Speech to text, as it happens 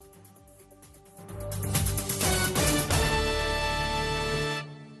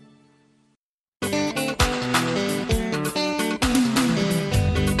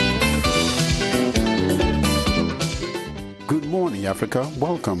Africa.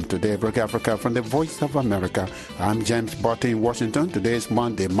 Welcome to Daybreak Africa from the Voice of America. I'm James Barton in Washington. Today is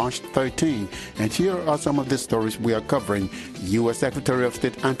Monday, March 13, and here are some of the stories we are covering. U.S. Secretary of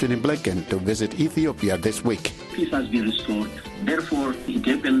State Antony Blinken to visit Ethiopia this week. Peace has been restored. Therefore,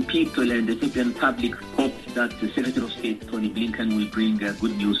 Ethiopian people and the Ethiopian public hope that the Secretary of State Tony Blinken will bring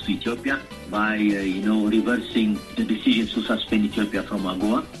good news to Ethiopia by, reversing the decision to suspend Ethiopia from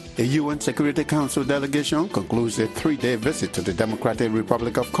AGOA. A UN Security Council delegation concludes a 3-day visit to the Democratic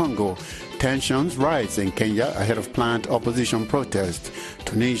Republic of Congo. Tensions rise in Kenya ahead of planned opposition protests.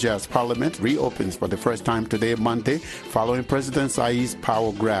 Tunisia's parliament reopens for the first time today, Monday, following President Saïd's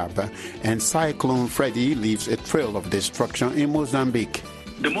power grab. And Cyclone Freddy leaves a trail of destruction in Mozambique.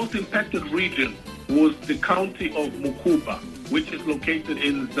 The most impacted region was the county of Mukuba, which is located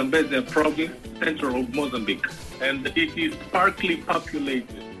in Zambezia province, center of Mozambique, and it is sparsely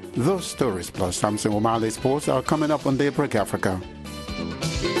populated. Those stories plus Samson O'Malley Sports are coming up on Daybreak Africa.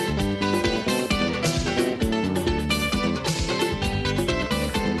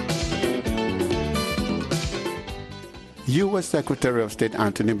 U.S. Secretary of State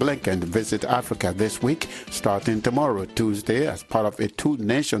Antony Blinken visits Africa this week, starting tomorrow, Tuesday, as part of a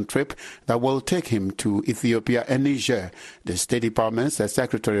two-nation trip that will take him to Ethiopia and Niger. The State Department says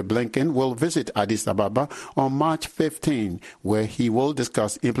Secretary Blinken will visit Addis Ababa on March 15, where he will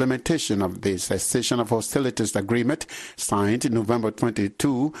discuss implementation of the cessation of hostilities agreement signed November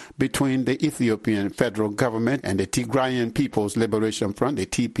 22 between the Ethiopian federal government and the Tigrayan People's Liberation Front, the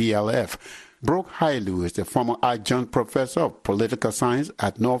TPLF. Brooke Hailu is the former adjunct professor of political science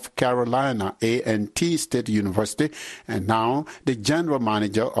at North Carolina A&T State University and now the general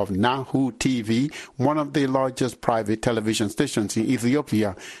manager of Nahu TV, one of the largest private television stations in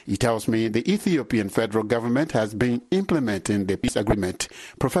Ethiopia. He tells me the Ethiopian federal government has been implementing the peace agreement.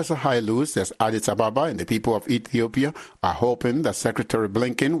 Professor Hailu says Addis Ababa and the people of Ethiopia are hoping that Secretary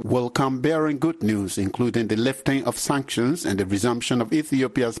Blinken will come bearing good news, including the lifting of sanctions and the resumption of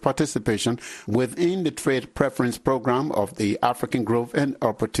Ethiopia's participation within the Trade Preference Program of the African Growth and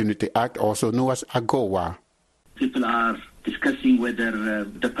Opportunity Act, also known as AGOA. People are discussing whether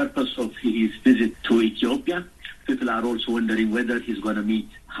the purpose of his visit to Ethiopia. People are also wondering whether he's going to meet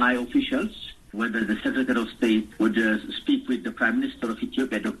high officials, whether the Secretary of State would speak with the Prime Minister of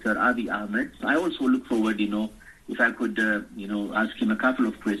Ethiopia, Dr. Abiy Ahmed. I also look forward, if I could, ask him a couple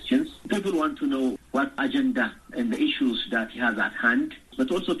of questions. People want to know what agenda and the issues that he has at hand. But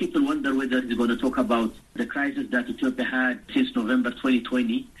also people wonder whether he's going to talk about the crisis that Ethiopia had since November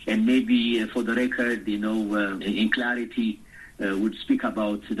 2020, and maybe for the record, in clarity, would speak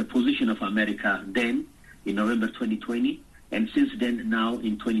about the position of America then in November 2020, and since then now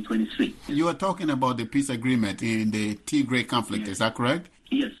in 2023. You are talking about the peace agreement in the Tigray conflict, Yes. Is that correct?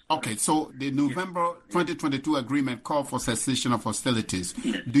 Yes. Okay, so the November 2022 agreement called for cessation of hostilities.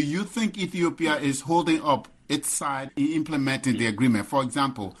 Yes. Do you think Ethiopia is holding up its side in implementing the agreement? For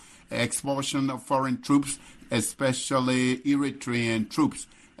example, expulsion of foreign troops, especially Eritrean troops,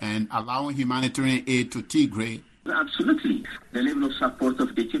 and allowing humanitarian aid to Tigray? Absolutely. The level of support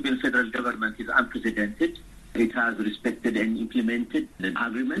of the Ethiopian federal government is unprecedented. It has respected and implemented the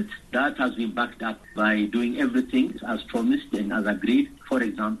agreement. That has been backed up by doing everything as promised and as agreed. For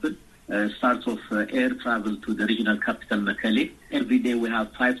example, start of air travel to the regional capital, Mekelle. Every day we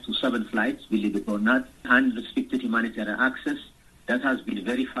have 5 to 7 flights, believe it or not, and restricted humanitarian access. That has been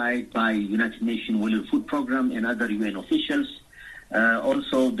verified by United Nations World Food Program and other UN officials.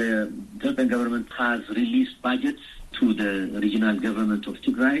 Also, the Ethiopian government has released budgets to the regional government of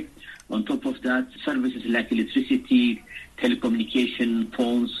Tigray. On top of that, services like electricity, telecommunication,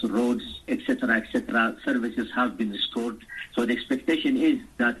 phones, roads, etc., services have been restored. So the expectation is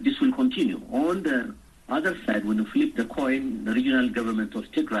that this will continue. On the other side, when you flip the coin, the regional government of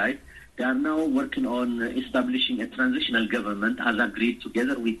Tigray, they are now working on establishing a transitional government as agreed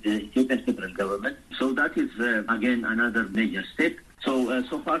together with the Ethiopian federal government. So that is, again, another major step. So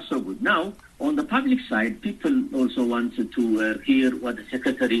far, so good. Now, on the public side, people also wanted to hear what the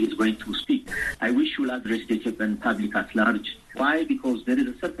Secretary is going to speak. I wish you will address the Ethiopian public at large. Why? Because there is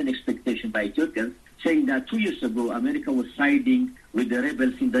a certain expectation by Ethiopians saying that 2 years ago, America was siding with the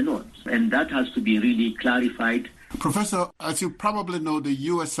rebels in the north. And that has to be really clarified. Professor, as you probably know, the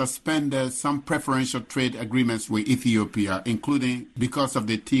U.S. suspended some preferential trade agreements with Ethiopia, including because of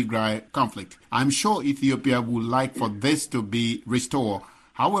the Tigray conflict. I'm sure Ethiopia would like for this to be restored.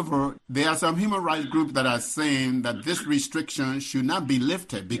 However, there are some human rights groups that are saying that this restriction should not be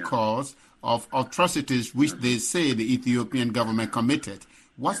lifted because of atrocities which they say the Ethiopian government committed.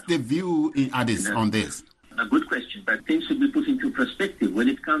 What's the view in Addis on this? A good question, but things should be put into perspective. When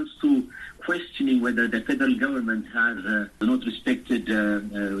it comes to questioning whether the federal government has not respected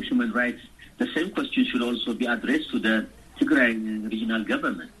human rights, the same question should also be addressed to the Tigray regional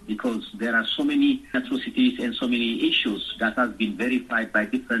government, because there are so many atrocities and so many issues that have been verified by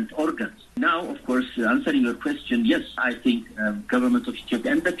different organs. Now, of course, answering your question, yes, I think government of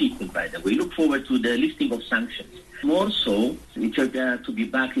Ethiopia and the people, by the way, look forward to the lifting of sanctions. More so, Ethiopia to be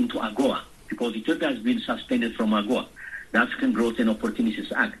back into AGOA, because Ethiopia has been suspended from AGOA, the African Growth and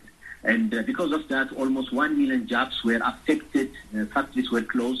Opportunities Act. And because of that, almost 1 million jobs were affected, factories were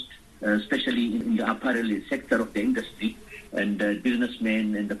closed, especially in the apparel sector of the industry, and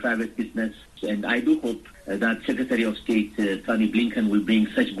businessmen and the private business. And I do hope that Secretary of State Tony Blinken will bring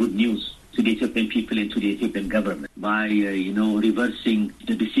such good news to the Ethiopian people and to the Ethiopian government by, reversing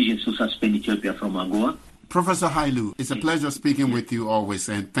the decisions to suspend Ethiopia from AGOA. Professor Hailu, it's a pleasure speaking with you always,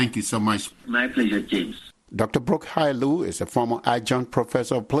 and thank you so much. My pleasure, James. Dr. Brooke Hailu is a former adjunct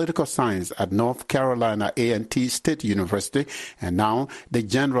professor of political science at North Carolina A&T State University and now the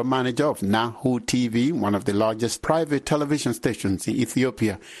general manager of Nahu TV, one of the largest private television stations in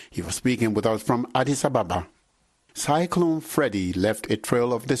Ethiopia. He was speaking with us from Addis Ababa. Cyclone Freddy left a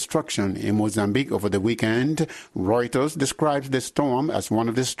trail of destruction in Mozambique over the weekend. Reuters describes the storm as one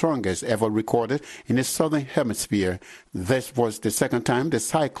of the strongest ever recorded in the southern hemisphere. This was the second time the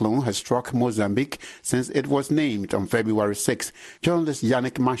cyclone has struck Mozambique since it was named on February 6. Journalist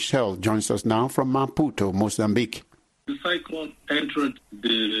Yannick Marshall joins us now from Maputo, Mozambique. The cyclone entered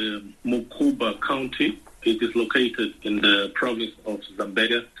the Mucuba County. It is located in the province of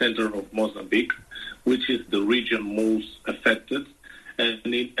Zambézia, center of Mozambique, which is the region most affected, and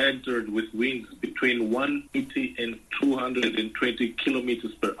it entered with winds between 180 and 220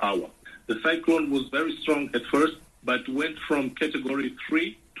 kilometers per hour. The cyclone was very strong at first, but went from Category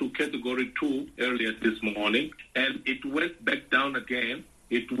 3 to Category 2 earlier this morning, and it went back down again.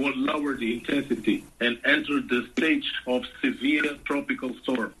 It will lower the intensity and entered the stage of severe tropical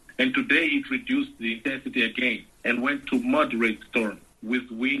storm. And today it reduced the intensity again and went to moderate storm, with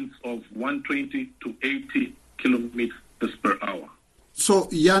winds of 120 to 80 kilometers per hour. So,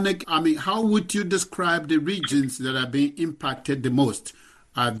 Yannick, how would you describe the regions that are being impacted the most?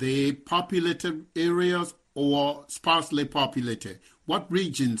 Are they populated areas or sparsely populated? What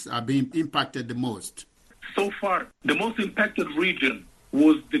regions are being impacted the most? So far, the most impacted region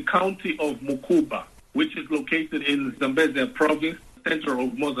was the county of Mucuba, which is located in Zambézia province, center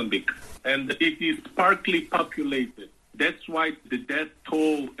of Mozambique. And it is sparsely populated. That's why the death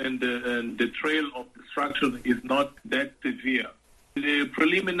toll and the trail of destruction is not that severe. The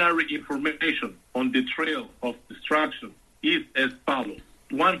preliminary information on the trail of destruction is as follows.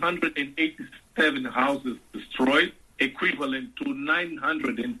 187 houses destroyed, equivalent to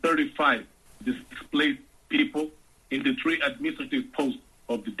 935 displaced people in the 3 administrative posts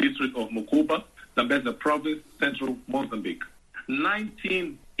of the district of Mucuba, Zambézia province, central Mozambique.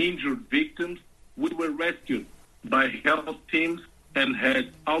 19 injured victims were rescued by health teams and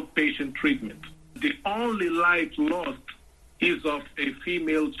had outpatient treatment. The only life lost is of a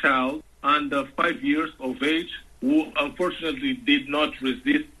female child under 5 years of age who unfortunately did not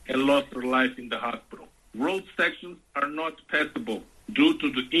resist and lost her life in the hospital. Road sections are not passable due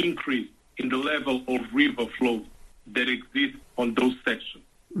to the increase in the level of river flow that exists on those sections.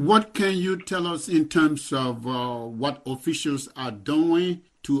 What can you tell us in terms of what officials are doing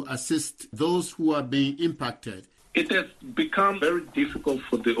to assist those who are being impacted? It has become very difficult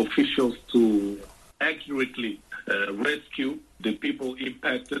for the officials to accurately rescue the people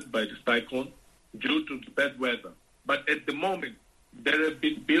impacted by the cyclone due to the bad weather. But at the moment, there have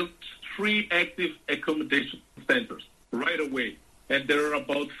been built 3 active accommodation centers right away, and there are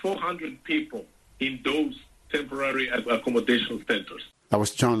about 400 people in those temporary accommodation centers. That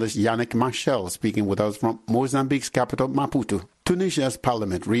was journalist Yannick Marshall speaking with us from Mozambique's capital, Maputo. Tunisia's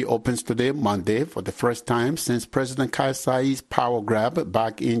parliament reopens today, Monday, for the first time since President Kais Saied's power grab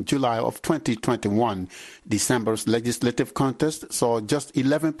back in July of 2021. December's legislative contest saw just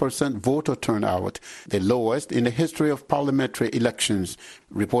 11% voter turnout, the lowest in the history of parliamentary elections.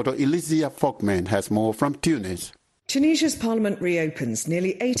 Reporter Elysia Folkman has more from Tunis. Tunisia's parliament reopens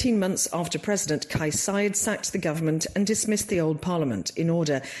nearly 18 months after President Kais Saied sacked the government and dismissed the old parliament in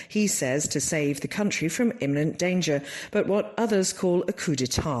order, he says, to save the country from imminent danger, but what others call a coup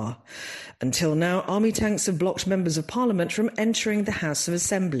d'etat. Until now, army tanks have blocked members of parliament from entering the House of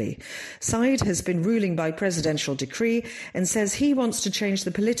Assembly. Saied has been ruling by presidential decree and says he wants to change the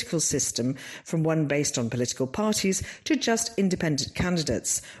political system from one based on political parties to just independent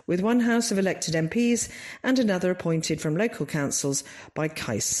candidates, with one house of elected MPs and another appointed from local councils by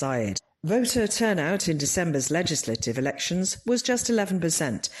Kais Saied. Voter turnout in December's legislative elections was just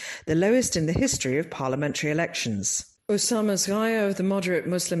 11%, the lowest in the history of parliamentary elections. Osama Zghaya of the moderate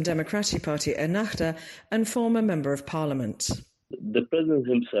Muslim Democratic Party Ennahda and former Member of Parliament. The president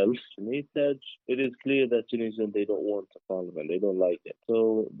himself, he said it is clear that Tunisians, they don't want a parliament, they don't like it.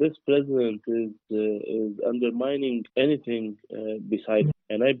 So this president is undermining anything beside him.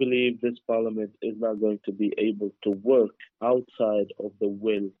 And I believe this parliament is not going to be able to work outside of the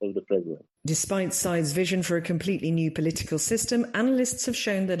will of the president. Despite Said's vision for a completely new political system, analysts have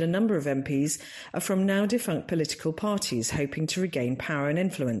shown that a number of MPs are from now defunct political parties hoping to regain power and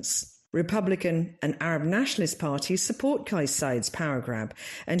influence. Republican and Arab nationalist parties support Kais Saied's power grab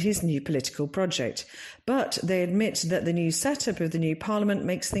and his new political project, but they admit that the new setup of the new parliament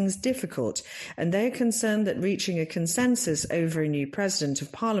makes things difficult, and they are concerned that reaching a consensus over a new president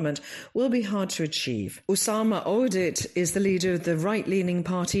of parliament will be hard to achieve. Oussama Oudit is the leader of the right-leaning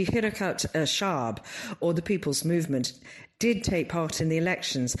party Harakat al-Sha'ab, or the People's Movement, did take part in the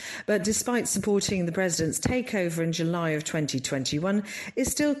elections, but despite supporting the president's takeover in July of 2021, is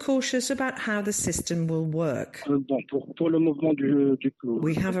still cautious about how the system will work. We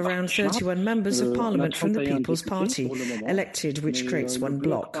have around 31 members of parliament from the People's Party, elected, which creates one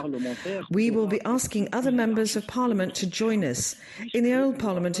bloc. We will be asking other members of parliament to join us. In the old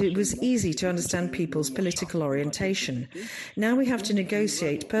parliament, it was easy to understand people's political orientation. Now we have to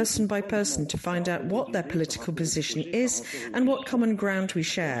negotiate person by person to find out what their political position is and what common ground we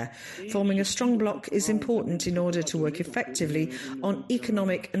share. Forming a strong bloc is important in order to work effectively on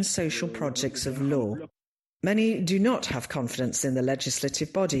economic and social projects of law. Many do not have confidence in the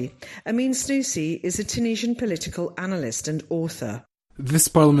legislative body. Amin Snoussi is a Tunisian political analyst and author. This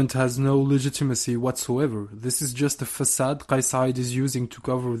parliament has no legitimacy whatsoever. This is just a facade Kais Saied is using to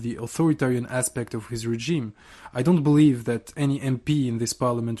cover the authoritarian aspect of his regime. I don't believe that any MP in this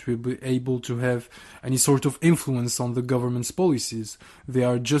parliament will be able to have any sort of influence on the government's policies. They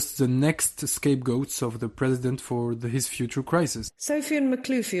are just the next scapegoats of the president for his future crisis. Sofiane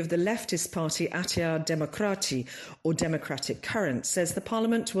Makhloufi of the leftist party Atiyar Demokrati, or Democratic Current, says the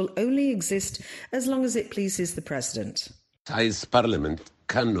parliament will only exist as long as it pleases the president. Saied's parliament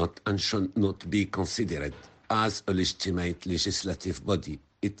cannot and should not be considered as a legitimate legislative body.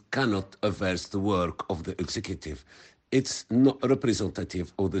 It cannot avert the work of the executive. It's not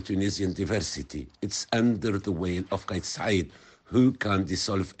representative of the Tunisian diversity. It's under the will of Kais Saied, who can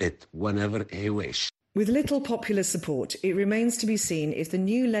dissolve it whenever he wishes. With little popular support, it remains to be seen if the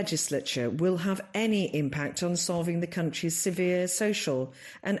new legislature will have any impact on solving the country's severe social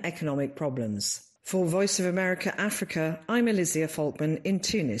and economic problems. For Voice of America Africa, I'm Elysia Falkman in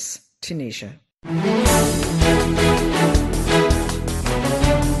Tunis, Tunisia.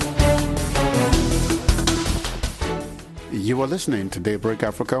 You are listening to Daybreak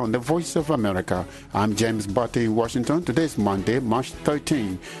Africa on the Voice of America. I'm James Barty in Washington. Today is Monday, March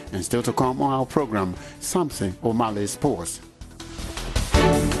 13, and still to come on our program, Samson Omale Sports.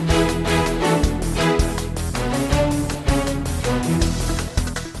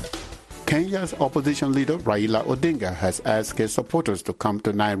 Kenya's opposition leader Raila Odinga has asked his supporters to come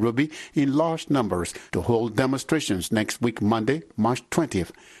to Nairobi in large numbers to hold demonstrations next week, Monday, March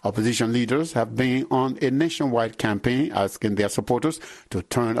 20th. Opposition leaders have been on a nationwide campaign asking their supporters to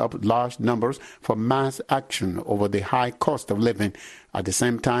turn up large numbers for mass action over the high cost of living. At the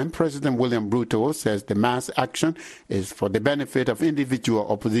same time, President William Ruto says the mass action is for the benefit of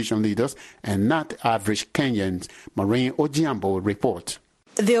individual opposition leaders and not average Kenyans. Maureen Ojiambo reports.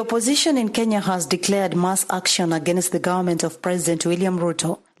 The opposition in Kenya has declared mass action against the government of President William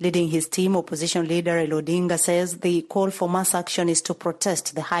Ruto. Leading his team, opposition leader Raila Odinga says the call for mass action is to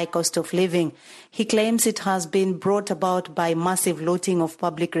protest the high cost of living. He claims it has been brought about by massive looting of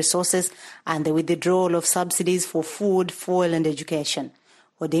public resources and the withdrawal of subsidies for food, fuel and education.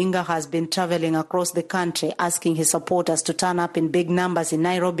 Odinga has been traveling across the country asking his supporters to turn up in big numbers in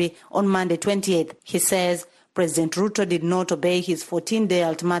Nairobi on Monday 28th. He says President Ruto did not obey his 14-day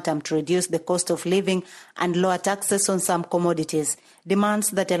ultimatum to reduce the cost of living and lower taxes on some commodities,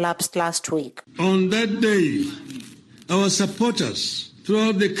 demands that elapsed last week. On that day, our supporters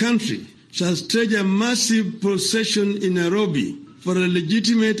throughout the country shall stage a massive procession in Nairobi for a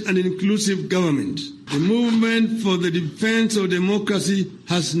legitimate and inclusive government. The movement for the defense of democracy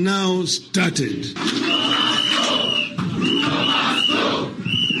has now started.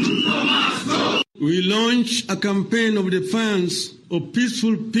 We launch a campaign of defiance of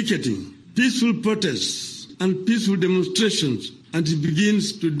peaceful picketing, peaceful protests, and peaceful demonstrations, and it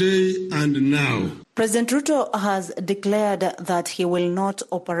begins today and now. President Ruto has declared that he will not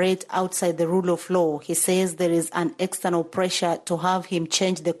operate outside the rule of law. He says there is an external pressure to have him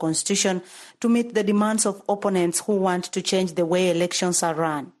change the constitution to meet the demands of opponents who want to change the way elections are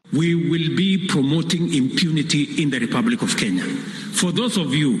run. We will be promoting impunity in the Republic of Kenya. For those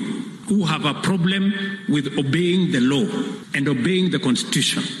of you who have a problem with obeying the law and obeying the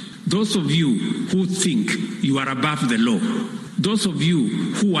constitution, those of you who think you are above the law, those of you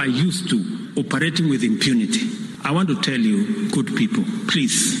who are used to operating with impunity, I want to tell you, good people,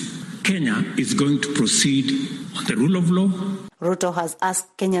 please, Kenya is going to proceed on the rule of law. Ruto has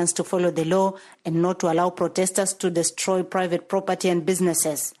asked Kenyans to follow the law and not to allow protesters to destroy private property and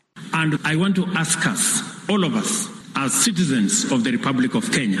businesses. And I want to ask us, all of us, as citizens of the Republic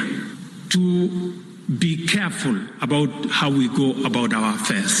of Kenya, to be careful about how we go about our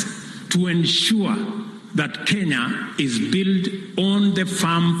affairs, to ensure that Kenya is built on the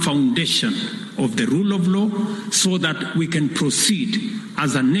firm foundation of the rule of law so that we can proceed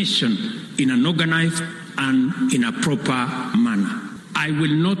as a nation in an organized and in a proper manner. I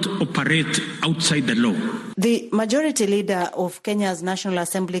will not operate outside the law. The majority leader of Kenya's National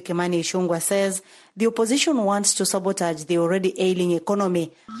Assembly, Kimani Ichung'wah, says the opposition wants to sabotage the already ailing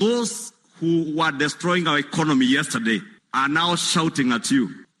economy. Those who were destroying our economy yesterday are now shouting at you,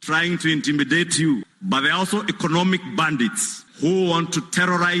 trying to intimidate you. But there are also economic bandits who want to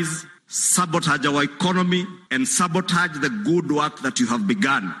terrorize, sabotage our economy, and sabotage the good work that you have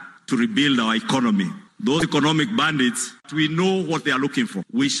begun to rebuild our economy. Those economic bandits, we know what they are looking for.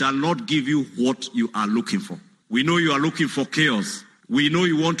 We shall not give you what you are looking for. We know you are looking for chaos. We know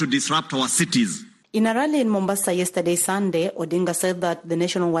you want to disrupt our cities. In a rally in Mombasa yesterday, Sunday, Odinga said that the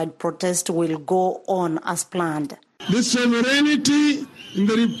nationwide protest will go on as planned. The sovereignty in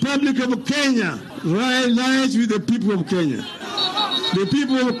the Republic of Kenya lies with the people of Kenya. The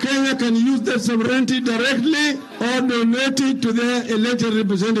people of Kenya can use their sovereignty directly or donate it to their elected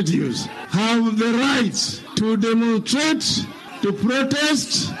representatives. Have the rights to demonstrate, to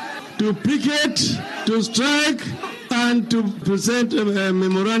protest, to picket, to strike, and to present a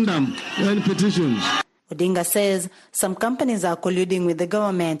memorandum and petitions. Odinga says some companies are colluding with the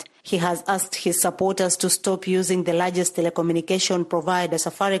government. He has asked his supporters to stop using the largest telecommunication provider,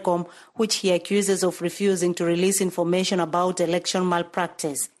 Safaricom, which he accuses of refusing to release information about election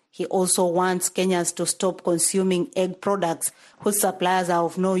malpractice. He also wants Kenyans to stop consuming egg products whose suppliers are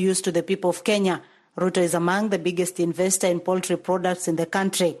of no use to the people of Kenya. Ruto is among the biggest investor in poultry products in the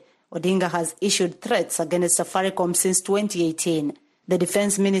country. Odinga has issued threats against Safaricom since 2018. The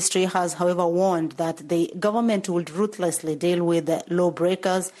Defense Ministry has, however, warned that the government would ruthlessly deal with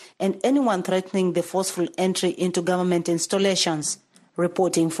lawbreakers and anyone threatening the forceful entry into government installations.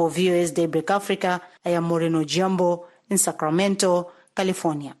 Reporting for VOA's Daybreak Africa, I am Moreno Jambo in Sacramento,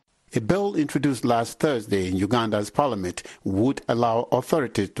 California. A bill introduced last Thursday in Uganda's parliament would allow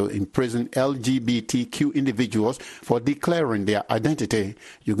authorities to imprison LGBTQ individuals for declaring their identity.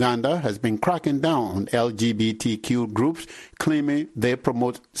 Uganda has been cracking down on LGBTQ groups, claiming they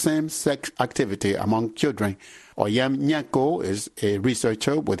promote same-sex activity among children. Oyem Nyako is a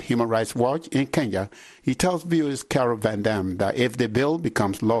researcher with Human Rights Watch in Kenya. He tells viewers Carol Van Dam that if the bill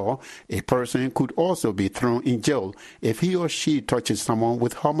becomes law, a person could also be thrown in jail if he or she touches someone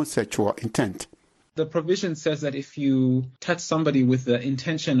with homosexual intent. The provision says that if you touch somebody with the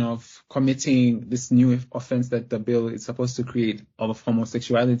intention of committing this new offense that the bill is supposed to create of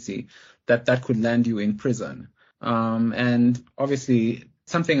homosexuality, that could land you in prison. And obviously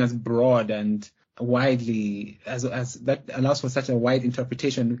something as broad and widely as that allows for such a wide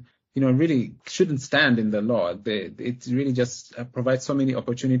interpretation, really shouldn't stand in the law. It really just provides so many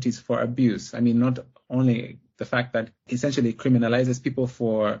opportunities for abuse. I mean, not only the fact that essentially criminalizes people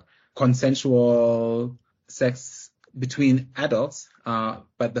for consensual sex between adults,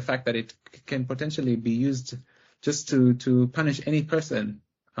 but the fact that it can potentially be used just to punish any person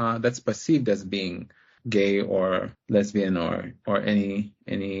that's perceived as being gay or lesbian or any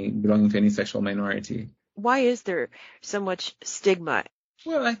belonging to any sexual minority. Why is there so much stigma?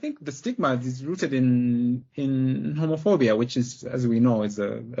 Well, I think the stigma is rooted in homophobia, which is, as we know, is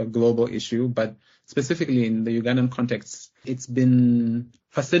a global issue, but specifically in the Ugandan context, it's been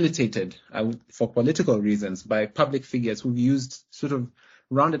facilitated for political reasons by public figures who've used sort of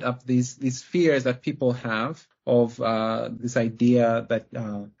rounded up these fears that people have of this idea that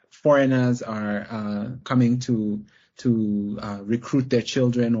foreigners are coming to recruit their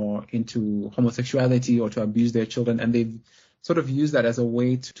children or into homosexuality or to abuse their children, and they've sort of used that as a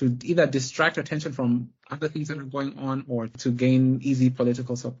way to either distract attention from other things that are going on or to gain easy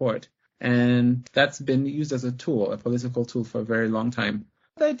political support. And that's been used as a tool, a political tool, for a very long time.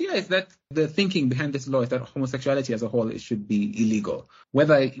 The idea is that the thinking behind this law is that homosexuality as a whole, it should be illegal.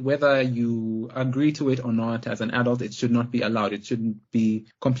 Whether you agree to it or not as an adult, it should not be allowed. It shouldn't be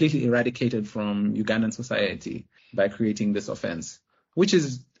completely eradicated from Ugandan society by creating this offense, which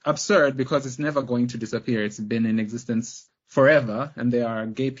is absurd because it's never going to disappear. It's been in existence forever, and there are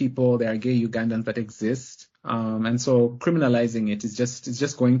gay people, there are gay Ugandans that exist. And so criminalizing it is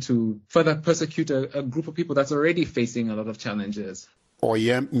just going to further persecute a group of people that's already facing a lot of challenges.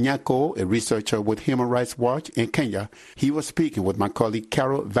 Oyem Nyako, a researcher with Human Rights Watch in Kenya, he was speaking with my colleague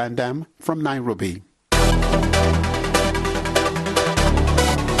Carol Van Dam from Nairobi.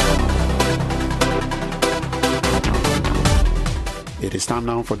 It is time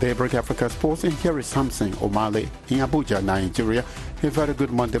now for Daybreak Africa Sports, and here is Samson Omale in Abuja, Nigeria. A very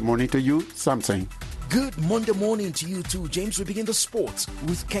good Monday morning to you, Samson. Good Monday morning to you too, James. We begin the sports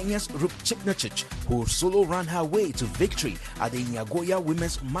with Kenya's Ruth Chepngetich, who solo ran her way to victory at the Nyagoya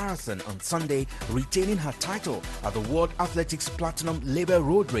Women's Marathon on Sunday, retaining her title at the World Athletics Platinum Labour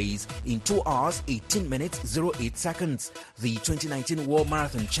Road Race in 2 hours, 18 minutes, 08 seconds. The 2019 World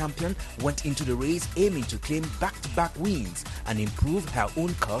Marathon champion went into the race aiming to claim back-to-back wins and improve her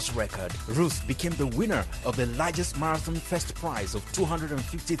own course record. Ruth became the winner of the largest marathon first prize of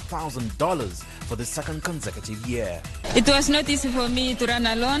 $250,000 for the second consecutive year. It was not easy for me to run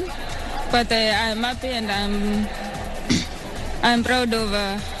alone, but I'm happy and I'm proud of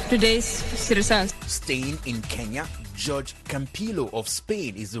today's results. Staying in Kenya, George Campillo of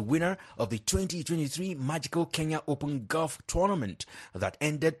Spain is the winner of the 2023 Magical Kenya Open Golf Tournament that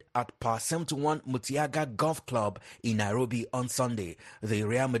ended at Par 71 Mutiaga Golf Club in Nairobi on Sunday. The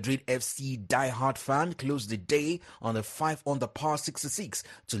Real Madrid FC diehard fan closed the day on a 5 under par 66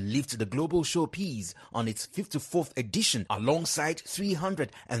 to lift the global showpiece on its 54th edition alongside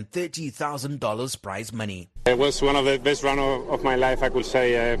 $330,000 prize money. It was one of the best runs of my life, I could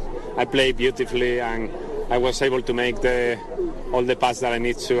say. I played beautifully and I was able to make all the passes that I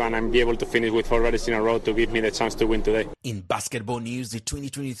need to, and I'm be able to finish with 4 birdies in a row to give me the chance to win today. In basketball news, the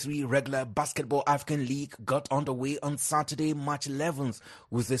 2023 regular Basketball African League got underway on Saturday, March 11th,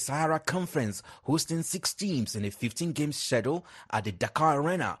 with the Sahara Conference hosting 6 teams in a 15-game schedule at the Dakar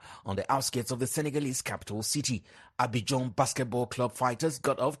Arena on the outskirts of the Senegalese capital city. Abidjan Basketball Club fighters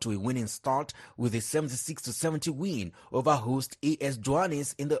got off to a winning start with a 76-70 win over host AS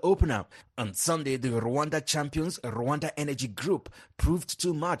Douanes in the opener. On Sunday, the Rwanda champions Rwanda Energy Group proved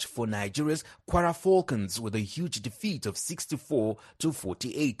too much for Nigeria's Kwara Falcons with a huge defeat of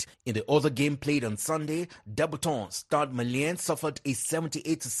 64-48. In the other game played on Sunday, Debutant Stade Malien suffered a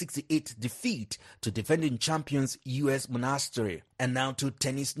 78-68 defeat to defending champions US Monastery. And now to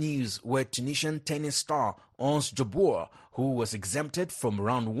tennis news, where Tunisian tennis star Ons Jabeur, who was exempted from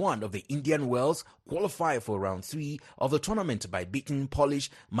round 1 of the Indian Wells, qualified for round 3 of the tournament by beating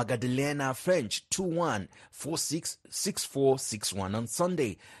Polish Magdalena French 2-1, 4-6, 6-4, 6-1 on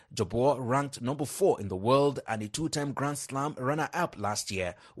Sunday. Jabeur, ranked number 4 in the world and a 2-time Grand Slam runner-up last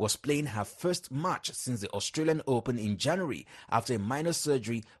year, was playing her first match since the Australian Open in January after a minor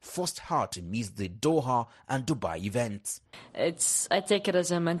surgery forced her to miss the Doha and Dubai events. I take it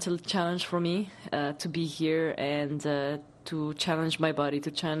as a mental challenge for me to be here and to challenge my body, to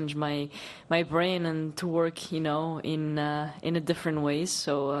challenge my brain, and to work, in a different ways.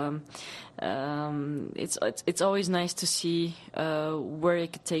 So it's always nice to see where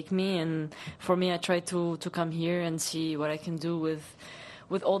it could take me, and for me, I try to come here and see what I can do with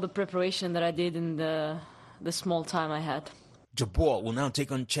all the preparation that I did in the small time I had. Jabeur will now take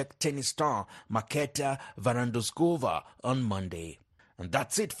on Czech tennis star Markéta Vondroušová on Monday. And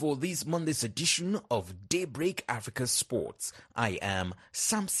that's it for this Monday's edition of Daybreak Africa Sports. I am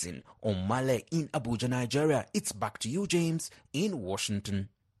Samson Omale in Abuja, Nigeria. It's back to you, James, in Washington.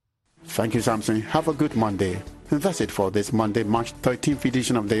 Thank you, Samson. Have a good Monday. And that's it for this Monday, March 13th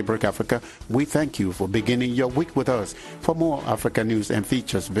edition of Daybreak Africa. We thank you for beginning your week with us. For more Africa news and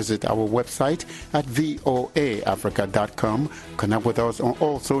features, visit our website at voaafrica.com. Connect with us on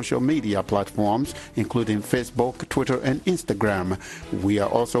all social media platforms, including Facebook, Twitter, and Instagram. We are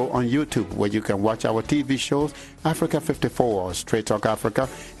also on YouTube, where you can watch our TV shows, Africa 54, Straight Talk Africa,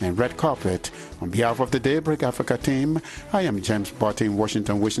 and Red Carpet. On behalf of the Daybreak Africa team, I am James Barty in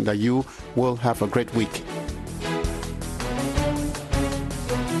Washington, wishing that you will have a great week.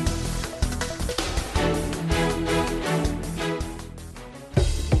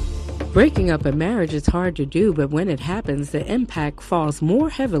 Breaking up a marriage is hard to do, but when it happens, the impact falls more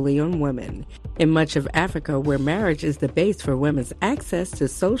heavily on women. In much of Africa, where marriage is the base for women's access to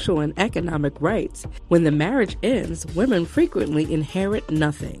social and economic rights, when the marriage ends, women frequently inherit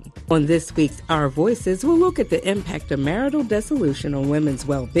nothing. On this week's Our Voices, we'll look at the impact of marital dissolution on women's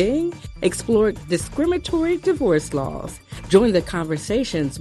well-being, explore discriminatory divorce laws. Join the conversations